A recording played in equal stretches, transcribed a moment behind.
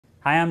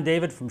Hi, I'm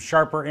David from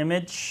Sharper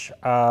Image.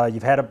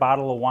 You've had a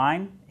bottle of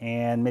wine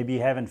and maybe you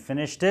haven't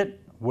finished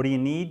it. What do you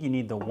need? You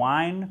need the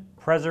wine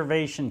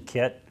preservation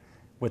kit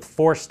with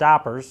 4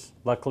 stoppers.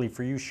 Luckily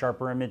for you,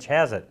 Sharper Image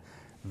has it.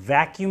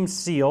 Vacuum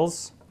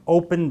seals,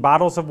 open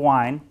bottles of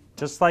wine,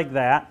 just like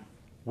that,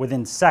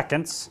 within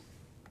seconds.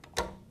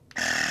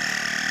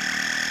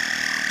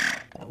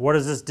 What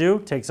does this do?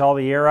 Takes all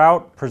the air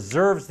out,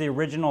 preserves the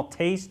original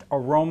taste,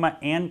 aroma,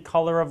 and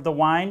color of the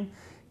wine,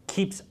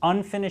 keeps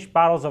unfinished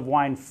bottles of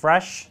wine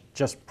fresh.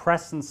 Just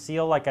press and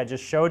seal like I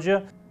just showed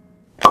you.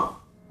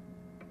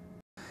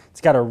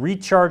 It's got a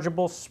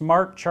rechargeable,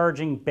 smart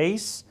charging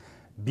base,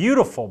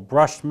 beautiful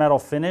brushed metal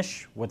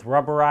finish with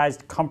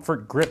rubberized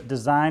comfort grip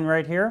design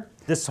right here.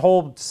 This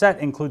whole set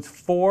includes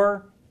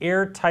 4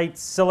 airtight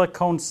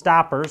silicone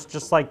stoppers,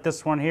 just like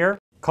this one here,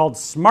 called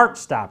Smart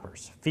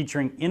Stoppers,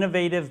 featuring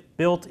innovative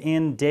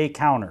built-in day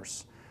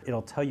counters.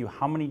 It'll tell you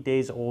how many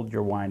days old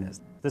your wine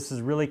is. This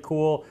is really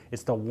cool.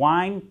 It's the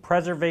wine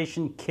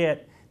preservation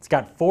kit. It's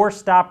got 4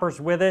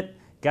 stoppers with it.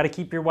 Got to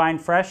keep your wine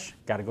fresh.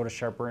 Got to go to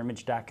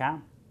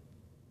sharperimage.com.